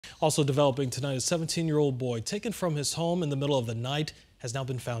Also developing tonight, a 17-year-old boy taken from his home in the middle of the night has now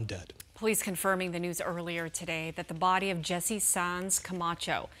been found dead. Police confirming the news earlier today that the body of Jesse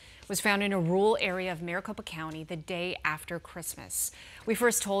Sainz-Camacho was found in a rural area of Maricopa County the day after Christmas. We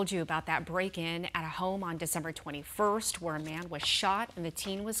first told you about that break-in at a home on December 21st where a man was shot and the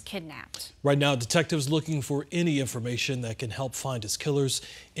teen was kidnapped. Right now, detectives looking for any information that can help find his killers.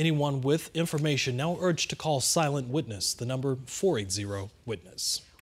 Anyone with information now urged to call Silent Witness, the number 480-WITNESS.